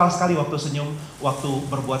sekali waktu senyum, waktu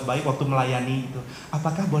berbuat baik, waktu melayani itu.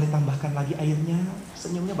 Apakah boleh tambahkan lagi airnya?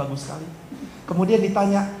 Senyumnya bagus sekali. Kemudian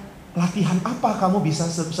ditanya, latihan apa kamu bisa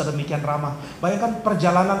sedemikian ramah? Bayangkan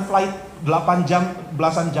perjalanan flight 8 jam,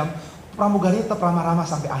 belasan jam, pramugarinya tetap ramah-ramah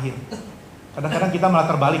sampai akhir. Kadang-kadang kita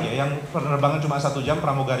malah terbalik ya, yang penerbangan cuma 1 jam,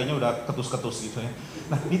 pramugarinya udah ketus-ketus gitu ya.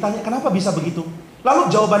 Nah, ditanya kenapa bisa begitu?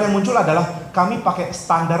 Lalu jawaban yang muncul adalah, kami pakai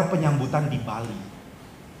standar penyambutan di Bali.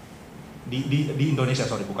 Di Indonesia,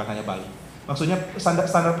 sorry, bukan hanya Bali. Maksudnya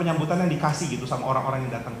standar penyambutan yang dikasih gitu sama orang-orang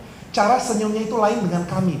yang datang. Cara senyumnya itu lain dengan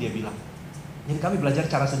kami, dia bilang. Jadi kami belajar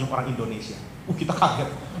cara senyum orang Indonesia. Kita kaget.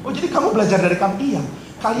 Oh, jadi kamu belajar dari kami? Iya.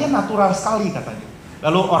 Kalian natural sekali katanya.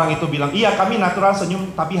 Lalu orang itu bilang, iya kami natural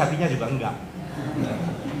senyum, tapi hatinya juga enggak.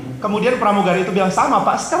 Kemudian pramugari itu bilang, sama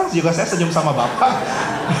Pak, sekarang juga saya senyum sama Bapak.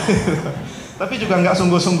 Tapi juga enggak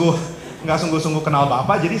sungguh-sungguh kenal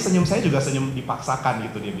Bapak, jadi senyum saya juga senyum dipaksakan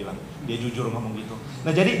gitu, dia bilang. Dia jujur ngomong gitu. Nah,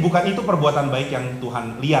 jadi bukan itu perbuatan baik yang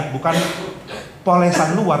Tuhan lihat, bukan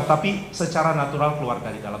polesan luar, tapi secara natural keluar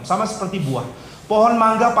dari dalam. Sama seperti buah. Pohon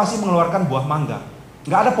mangga pasti mengeluarkan buah mangga.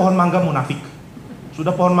 Nggak ada pohon mangga munafik.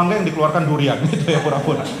 Sudah pohon mangga yang dikeluarkan durian, gitu ya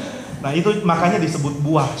pura-pura. Nah, itu makanya disebut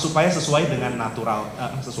buah, supaya sesuai dengan natural,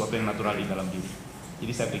 sesuatu yang natural di dalam diri.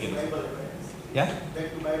 Jadi saya pikir itu. Ya?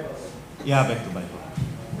 Back to Bible. Ya, back to Bible.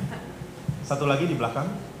 Satu lagi di belakang.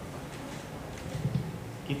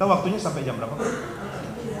 Kita waktunya sampai jam berapa? 9.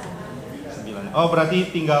 Oh, berarti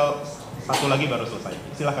tinggal satu lagi baru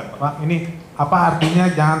selesai. Silakan Pak. Pak, ini apa artinya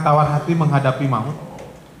jangan tawar hati menghadapi maut?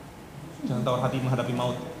 Jangan tawar hati menghadapi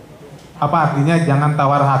maut. Apa artinya jangan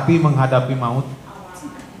tawar hati menghadapi maut?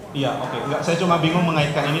 Iya, oke. Enggak, saya cuma bingung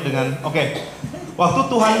mengaitkan ini dengan waktu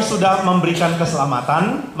Tuhan sudah memberikan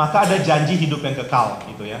keselamatan, maka ada janji hidup yang kekal,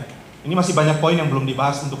 gitu ya. Ini masih banyak poin yang belum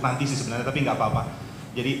dibahas untuk nanti sih sebenarnya, tapi nggak apa-apa.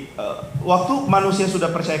 Jadi waktu manusia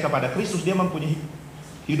sudah percaya kepada Kristus, dia mempunyai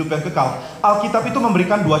hidup yang kekal. Alkitab itu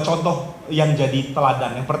memberikan 2 contoh yang jadi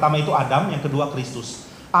teladan. Yang pertama itu Adam, yang kedua Kristus.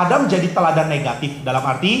 Adam jadi teladan negatif, dalam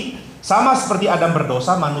arti sama seperti Adam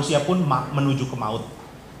berdosa, manusia pun menuju ke maut.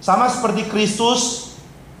 Sama seperti Kristus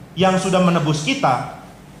yang sudah menebus kita,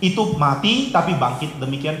 itu mati tapi bangkit.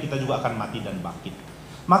 Demikian kita juga akan mati dan bangkit.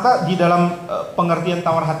 Maka di dalam pengertian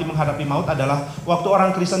tawar hati menghadapi maut adalah waktu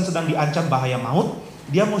orang Kristen sedang diancam bahaya maut,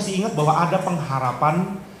 dia mesti ingat bahwa ada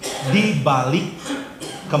pengharapan di balik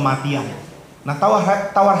kematian. Nah,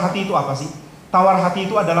 tawar hati itu apa sih? Tawar hati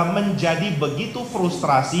itu adalah menjadi begitu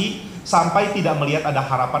frustrasi sampai tidak melihat ada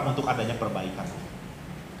harapan untuk adanya perbaikan.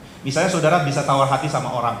 Misalnya saudara bisa tawar hati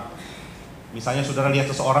sama orang. Misalnya saudara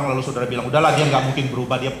lihat seseorang lalu saudara bilang, udahlah dia nggak mungkin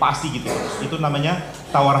berubah, dia pasti gitu. Itu namanya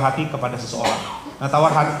tawar hati kepada seseorang. Nah,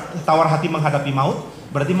 tawar hati menghadapi maut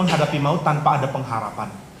berarti menghadapi maut tanpa ada pengharapan.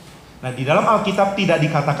 Nah, di dalam Alkitab tidak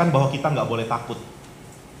dikatakan bahwa kita nggak boleh takut.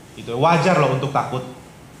 Itu wajar loh untuk takut.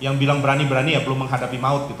 Yang bilang berani-berani ya belum menghadapi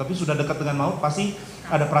maut, gitu. Tapi sudah dekat dengan maut pasti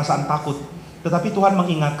ada perasaan takut. Tetapi Tuhan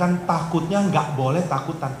mengingatkan takutnya nggak boleh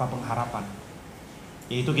takut tanpa pengharapan.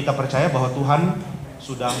 Yaitu kita percaya bahwa Tuhan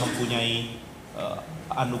sudah mempunyai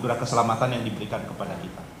anugerah keselamatan yang diberikan kepada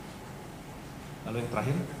kita. Lalu yang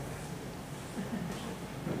terakhir.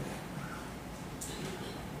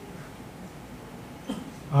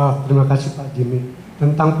 Terima kasih Pak Jimmy.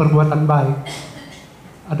 Tentang perbuatan baik,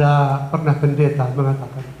 ada pernah pendeta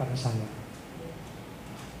mengatakan kepada saya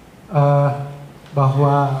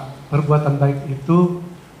bahwa perbuatan baik itu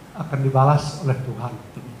akan dibalas oleh Tuhan.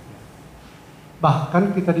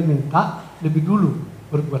 Bahkan kita diminta lebih dulu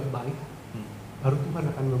berbuat baik, baru Tuhan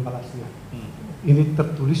akan membalasnya. Ini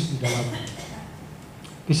tertulis di dalam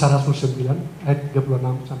Kisah Rasul 9 ayat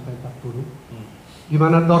 36 sampai 40, di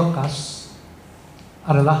mana Dorcas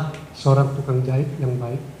adalah seorang tukang jahit yang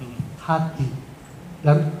baik hati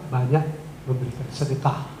dan banyak memberikan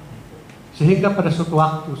sedekah, sehingga pada suatu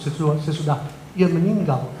waktu sesudah ia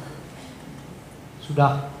meninggal,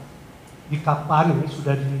 sudah dikapani,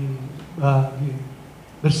 sudah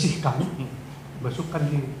dibersihkan, dimasukkan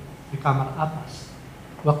di kamar atas.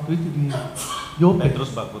 Waktu itu di Yope, terus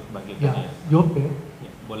bagian ya, Yope,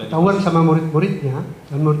 boleh ketahuan sama murid-muridnya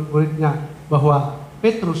dan murid-muridnya bahwa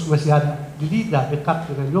Petrus masih ada di Lida dekat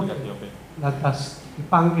dengan Yope. Lantas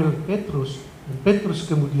dipanggil Petrus, dan Petrus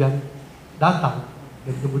kemudian datang,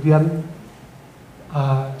 dan kemudian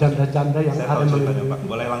janda-janda yang ada Pak.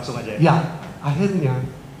 Boleh langsung aja ya? Ya, akhirnya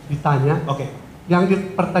ditanya. Yang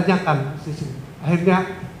dipertanyakan akhirnya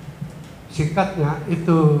singkatnya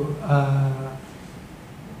itu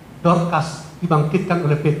Dorcas dibangkitkan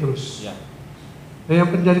oleh Petrus. Ya. Dan yang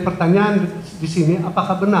menjadi pertanyaan di sini,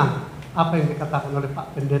 apakah benar apa yang dikatakan oleh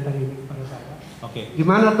Pak Pendeta ini kepada saya? Di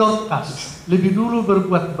mana Dorcas lebih dulu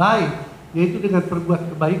berbuat baik yaitu dengan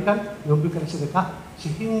berbuat kebaikan, memberikan sedekah,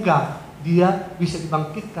 sehingga dia bisa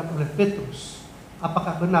dibangkitkan oleh Petrus.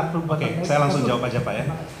 Apakah benar perbuatan Oke, baik saya langsung tersebut? jawab aja Pak ya.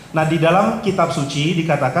 Nah, di dalam kitab suci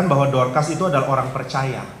dikatakan bahwa Dorcas itu adalah orang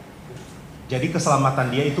percaya. Jadi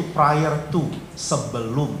keselamatan dia itu prior to,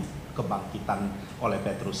 sebelum kebangkitan oleh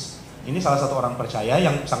Petrus. Ini salah satu orang percaya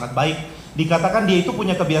yang sangat baik. Dikatakan dia itu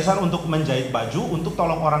punya kebiasaan untuk menjahit baju untuk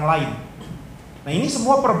tolong orang lain. Nah, ini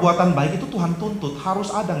semua perbuatan baik itu Tuhan tuntut,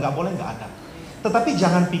 harus ada, nggak boleh nggak ada. Tetapi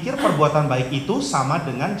jangan pikir perbuatan baik itu sama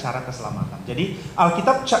dengan cara keselamatan. Jadi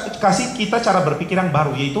Alkitab kasih kita cara berpikir yang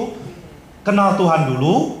baru, yaitu kenal Tuhan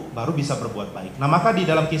dulu, baru bisa berbuat baik. Nah, maka di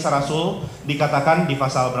dalam Kisah Rasul dikatakan di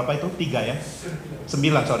pasal berapa itu? 3 ya? 9,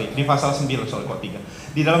 sorry. Di pasal 9, sorry kok 3.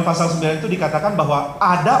 Di dalam pasal 9 itu dikatakan bahwa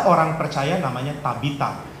ada orang percaya namanya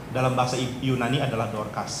Tabita. Dalam bahasa Yunani adalah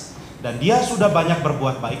Dorcas. Dan dia sudah banyak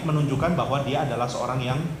berbuat baik, menunjukkan bahwa dia adalah seorang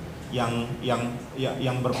yang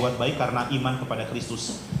berbuat baik karena iman kepada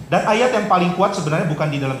Kristus. Dan ayat yang paling kuat sebenarnya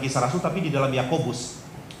bukan di dalam Kisah Rasul, tapi di dalam Yakobus.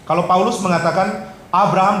 Kalau Paulus mengatakan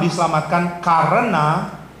Abraham diselamatkan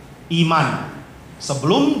karena iman.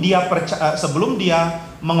 Sebelum dia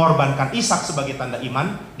mengorbankan Ishak sebagai tanda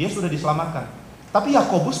iman, dia sudah diselamatkan. Tapi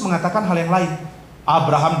Yakobus mengatakan hal yang lain.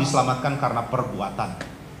 Abraham diselamatkan karena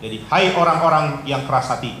perbuatan. Jadi, hai orang-orang yang keras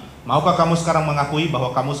hati, maukah kamu sekarang mengakui bahwa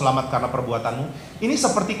kamu selamat karena perbuatanmu? Ini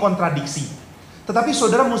seperti kontradiksi. Tetapi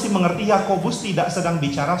saudara mesti mengerti, Yakobus tidak sedang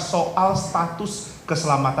bicara soal status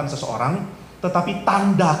keselamatan seseorang, tetapi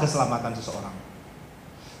tanda keselamatan seseorang.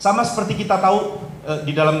 Sama seperti kita tahu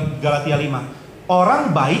di dalam Galatia 5, orang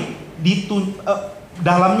baik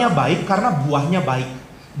dalamnya baik karena buahnya baik.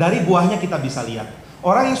 Dari buahnya kita bisa lihat.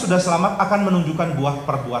 Orang yang sudah selamat akan menunjukkan buah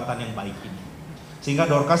perbuatan yang baik ini. Sehingga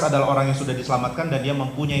Dorcas adalah orang yang sudah diselamatkan dan dia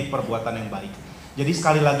mempunyai perbuatan yang baik. Jadi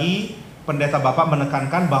sekali lagi pendeta Bapak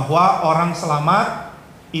menekankan bahwa orang selamat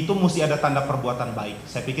itu mesti ada tanda perbuatan baik.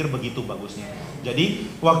 Saya pikir begitu bagusnya.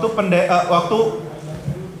 Jadi waktu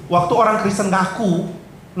orang Kristen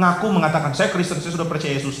ngaku mengatakan saya Kristen, saya sudah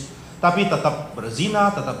percaya Yesus, tapi tetap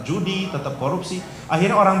berzina, tetap judi, tetap korupsi.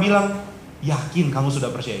 Akhirnya orang bilang, yakin kamu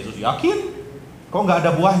sudah percaya Yesus? Yakin? Kok nggak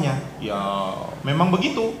ada buahnya? Ya memang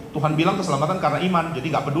begitu. Tuhan bilang keselamatan karena iman, jadi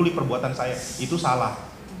nggak peduli perbuatan saya. Itu salah.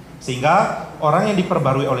 Sehingga orang yang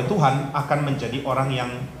diperbarui oleh Tuhan akan menjadi orang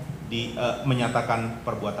yang menyatakan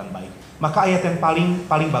perbuatan baik. Maka ayat yang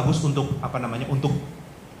paling bagus untuk untuk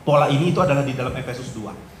pola ini itu adalah di dalam Efesus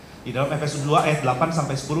 2. Di dalam Efesus 2 ayat 8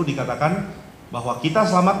 sampai 10 dikatakan bahwa kita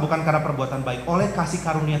selamat bukan karena perbuatan baik, oleh kasih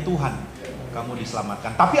karunia Tuhan kamu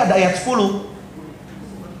diselamatkan. Tapi ada ayat 10,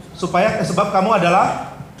 sebab kamu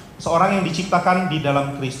adalah seorang yang diciptakan di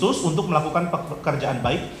dalam Kristus untuk melakukan pekerjaan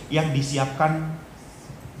baik yang disiapkan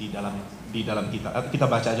di dalam kita. Kita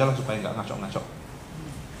baca aja lah supaya nggak ngaco-ngaco.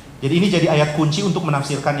 Jadi ini jadi ayat kunci untuk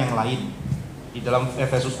menafsirkan yang lain. Di dalam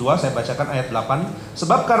Efesus 2 saya bacakan ayat 8.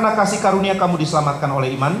 Sebab karena kasih karunia kamu diselamatkan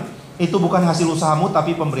oleh iman, itu bukan hasil usahamu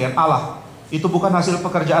tapi pemberian Allah. Itu bukan hasil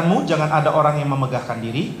pekerjaanmu, jangan ada orang yang memegahkan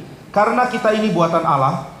diri. Karena kita ini buatan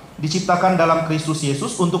Allah, diciptakan dalam Kristus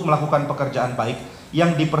Yesus untuk melakukan pekerjaan baik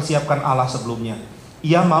yang dipersiapkan Allah sebelumnya.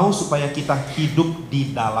 Ia mau supaya kita hidup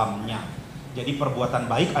di dalamnya. Jadi perbuatan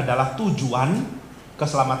baik adalah tujuan,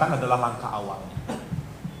 keselamatan adalah langkah awal.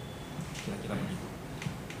 Kira-kira begitu.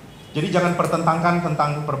 Jadi jangan pertentangkan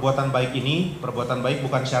tentang perbuatan baik ini. Perbuatan baik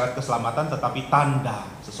bukan syarat keselamatan, tetapi tanda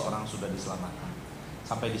seseorang sudah diselamatkan.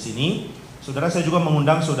 Sampai di sini. Saudara, saya juga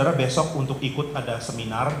mengundang saudara besok untuk ikut ada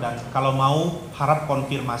seminar, dan kalau mau harap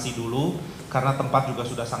konfirmasi dulu karena tempat juga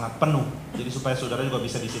sudah sangat penuh. Jadi supaya saudara juga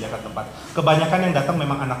bisa disediakan tempat. Kebanyakan yang datang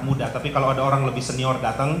memang anak muda, tapi kalau ada orang lebih senior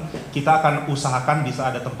datang, kita akan usahakan bisa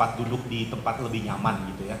ada tempat duduk di tempat lebih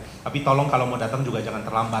nyaman gitu ya. Tapi tolong kalau mau datang juga jangan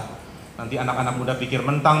terlambat. Nanti anak-anak muda pikir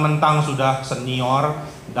mentang-mentang sudah senior,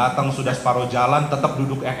 datang sudah separuh jalan, tetap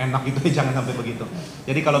duduk yang enak gitu, jangan sampai begitu.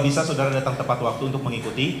 Jadi kalau bisa saudara datang tepat waktu untuk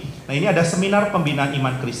mengikuti. Nah, ini ada seminar pembinaan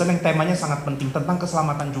iman Kristen yang temanya sangat penting tentang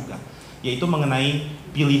keselamatan juga, yaitu mengenai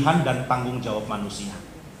pilihan dan tanggung jawab manusia.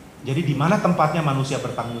 Jadi di mana tempatnya manusia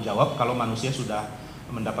bertanggung jawab kalau manusia sudah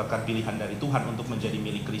mendapatkan pilihan dari Tuhan untuk menjadi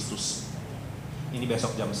milik Kristus. Ini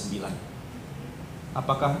besok jam 9.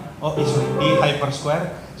 Apakah di Hyper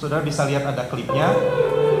Square saudara bisa lihat ada klipnya.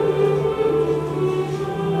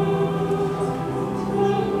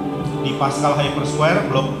 Di Pascal Hyper Square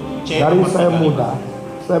blok C. Dari saya muda,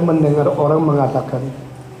 saya mendengar orang mengatakan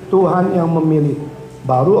Tuhan yang memilih,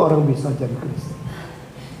 baru orang bisa jadi Kristen.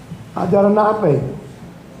 Ajaran apa itu?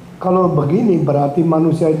 Kalau begini berarti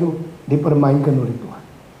manusia itu dipermainkan oleh Tuhan.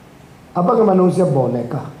 Apakah manusia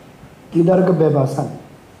boneka? Tidak ada kebebasan,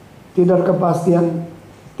 tidak ada kepastian,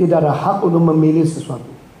 tidak ada hak untuk memilih sesuatu.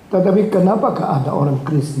 Tetapi kenapakah ada orang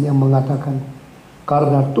Kristen yang mengatakan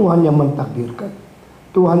karena Tuhan yang mentakdirkan,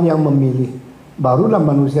 Tuhan yang memilih, barulah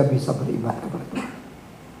manusia bisa beriman kepada Tuhan.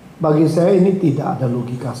 Bagi saya ini tidak ada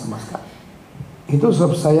logika sama sekali. Itu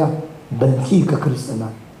sebab saya benci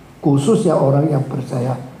kekristenan, khususnya orang yang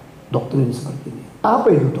percaya doktrin seperti ini.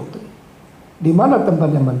 Apa itu doktrin? Di mana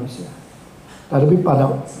tempatnya manusia? Tapi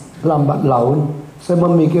pada lambat laun saya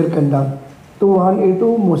memikirkan tentang Tuhan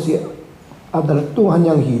itu mesti adalah Tuhan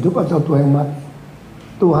yang hidup atau Tuhan yang mati,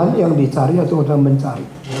 Tuhan yang dicari atau Tuhan mencari,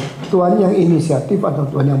 Tuhan yang inisiatif atau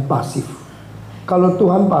Tuhan yang pasif. Kalau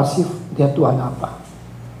Tuhan pasif, dia Tuhan apa?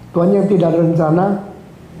 Tuhan yang tidak rencana,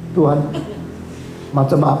 Tuhan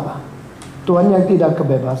macam apa? Tuhan yang tidak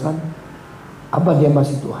kebebasan, apa dia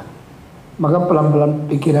masih Tuhan? Maka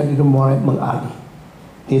pelan-pelan pikiran itu mulai mengalih.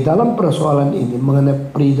 Di dalam persoalan ini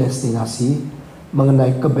mengenai predestinasi,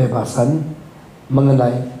 mengenai kebebasan,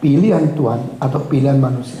 mengenai pilihan Tuhan atau pilihan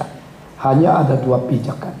manusia, hanya ada dua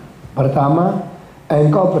pijakan. Pertama,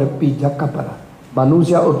 engkau berpijak kepada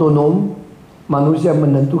manusia otonom, manusia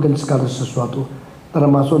menentukan segala sesuatu,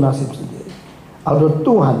 termasuk nasib sendiri. Atau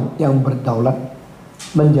Tuhan yang berdaulat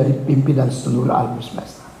menjadi pimpinan seluruh alam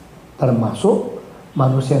semesta, termasuk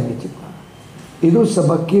manusia yang dicipta. Itu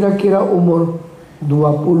sebab kira-kira umur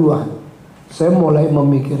 20-an saya mulai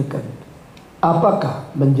memikirkan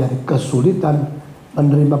apakah menjadi kesulitan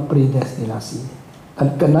menerima predestinasi,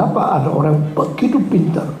 dan kenapa ada orang begitu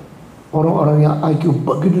pintar, orang-orang yang IQ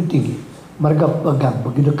begitu tinggi, mereka pegang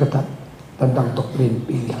begitu ketat tentang doktrin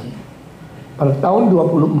pilihan. Pada tahun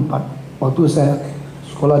 24, waktu saya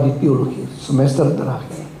sekolah di teologi semester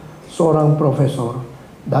terakhir, seorang profesor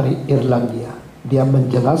dari Irlandia, dia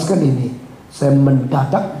menjelaskan ini, saya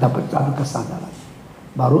mendadak dapat satu kesadaran.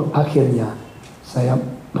 Baru akhirnya saya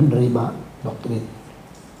menerima doktrin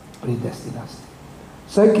predestinasi.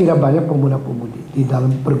 Saya kira banyak pemuda-pemudi di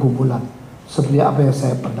dalam pergumulan seperti apa yang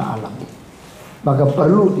saya pernah alami. Maka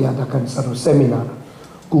perlu diadakan satu seminar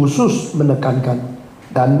khusus menekankan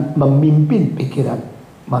dan memimpin pikiran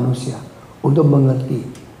manusia untuk mengerti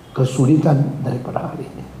kesulitan daripada hal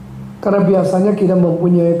ini. Karena biasanya kita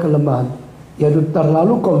mempunyai kelemahan, yaitu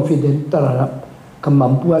terlalu confident terhadap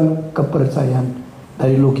kemampuan kepercayaan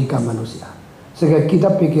dari logika manusia. Sehingga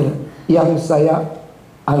kita pikir yang saya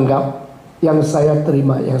anggap, yang saya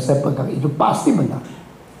terima, yang saya pegang itu pasti benar.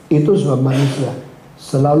 Itu sebab manusia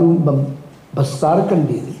selalu membesarkan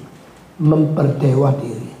diri, memperdewa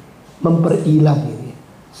diri, memperilah diri,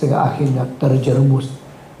 sehingga akhirnya terjerumus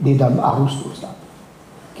di dalam arus dosa.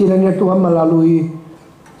 Kiranya Tuhan melalui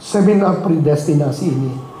seminar predestinasi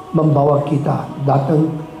ini membawa kita datang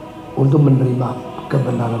untuk menerima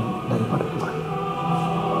kebenaran daripada Tuhan.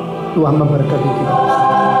 Tuhan memberkati kita.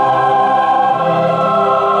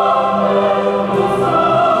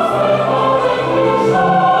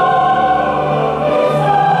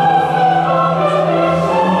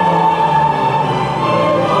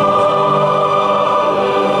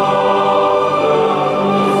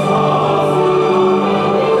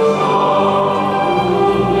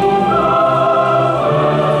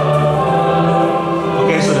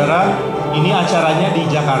 Acaranya di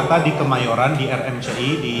Jakarta, di Kemayoran, di RMCI,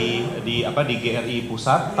 di GRI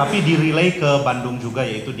Pusat, tapi di relay ke Bandung juga,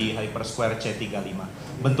 yaitu di Hyper Square C35.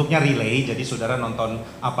 Bentuknya relay, jadi saudara nonton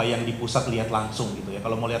apa yang di pusat lihat langsung gitu ya.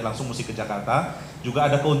 Kalau mau lihat langsung mesti ke Jakarta. Juga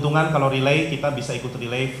ada keuntungan kalau relay, kita bisa ikut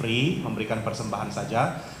relay free, memberikan persembahan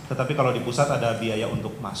saja. Tetapi kalau di pusat ada biaya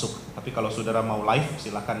untuk masuk. Tapi kalau saudara mau live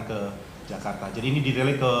silahkan ke Jakarta. Jadi ini di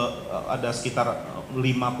relay ke ada sekitar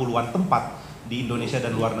 50-an tempat di Indonesia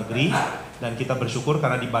dan luar negeri, dan kita bersyukur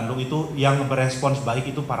karena di Bandung itu yang berespons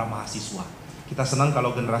baik itu para mahasiswa. Kita senang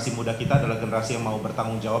kalau generasi muda kita adalah generasi yang mau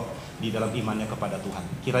bertanggung jawab di dalam imannya kepada Tuhan.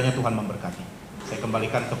 Kiranya Tuhan memberkati. Saya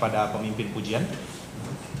kembalikan kepada pemimpin pujian.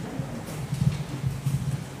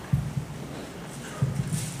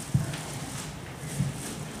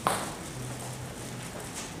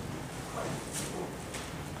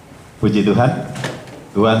 Puji Tuhan,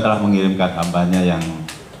 Tuhan telah mengirimkan hambanya yang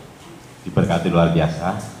diberkati luar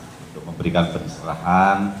biasa untuk memberikan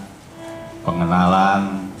pencerahan,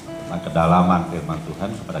 pengenalan tentang kedalaman firman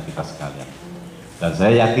Tuhan kepada kita sekalian. Dan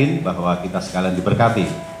saya yakin bahwa kita sekalian diberkati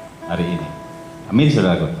hari ini. Amin,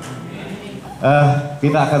 saudaraku.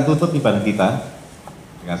 Kita akan tutup ibadah kita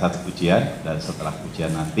dengan satu pujian, dan setelah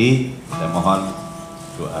pujian nanti saya mohon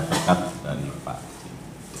doa berkat dari Pak.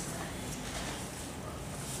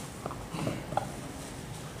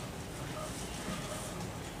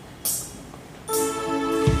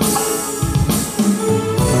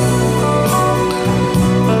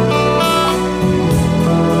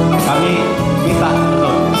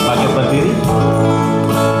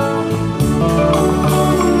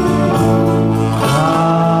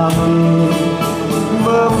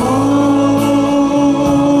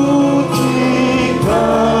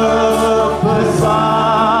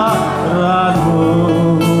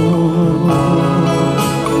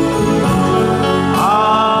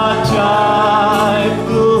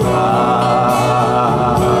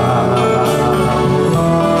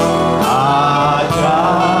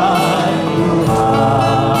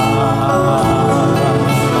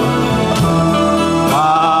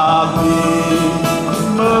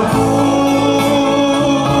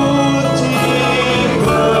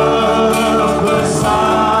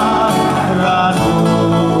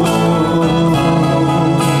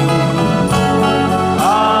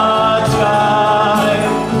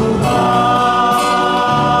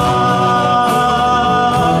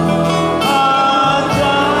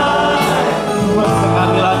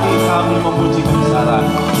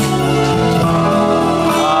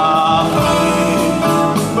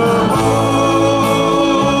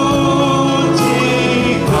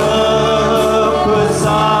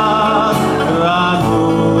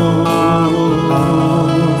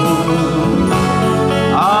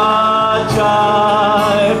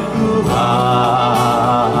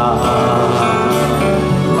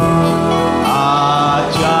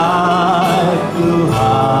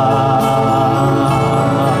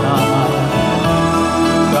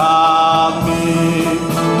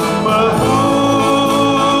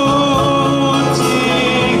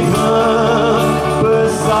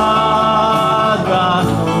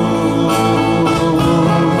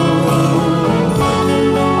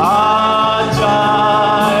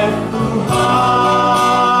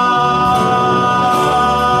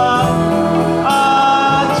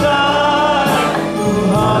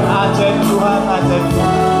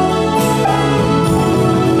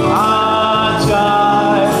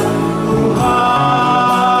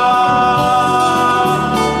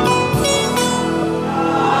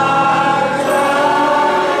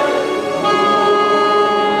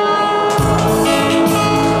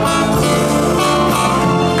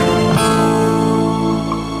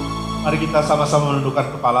 kita sama-sama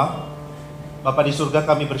menundukkan kepala. Bapa di surga,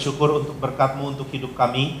 kami bersyukur untuk berkat-Mu untuk hidup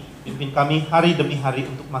kami. Pimpin kami hari demi hari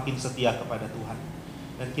untuk makin setia kepada Tuhan.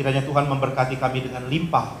 Dan kiranya Tuhan memberkati kami dengan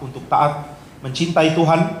limpah untuk taat, mencintai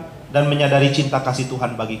Tuhan, dan menyadari cinta kasih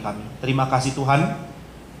Tuhan bagi kami. Terima kasih Tuhan.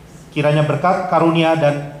 Kiranya berkat karunia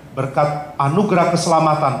dan berkat anugerah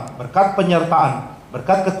keselamatan, berkat penyertaan,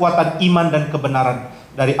 berkat kekuatan iman dan kebenaran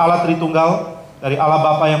dari Allah Tritunggal, dari Allah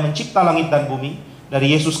Bapa yang mencipta langit dan bumi,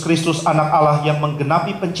 dari Yesus Kristus anak Allah yang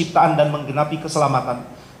menggenapi penciptaan dan menggenapi keselamatan,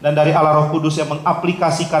 dan dari Allah Roh Kudus yang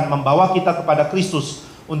mengaplikasikan, membawa kita kepada Kristus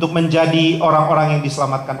untuk menjadi orang-orang yang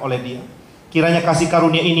diselamatkan oleh Dia. Kiranya kasih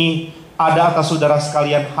karunia ini ada atas saudara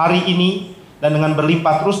sekalian hari ini, dan dengan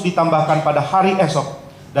berlimpah terus ditambahkan pada hari esok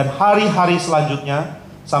dan hari-hari selanjutnya,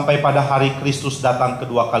 sampai pada hari Kristus datang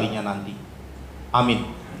kedua kalinya nanti.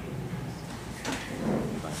 Amin.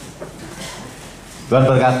 Tuhan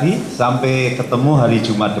berkati, sampai ketemu hari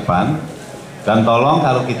Jumat depan. Dan tolong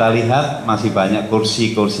kalau kita lihat masih banyak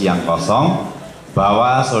kursi-kursi yang kosong,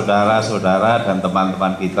 bawa saudara-saudara dan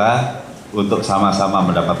teman-teman kita untuk sama-sama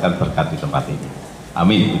mendapatkan berkat di tempat ini.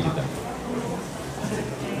 Amin. Puji Tuhan.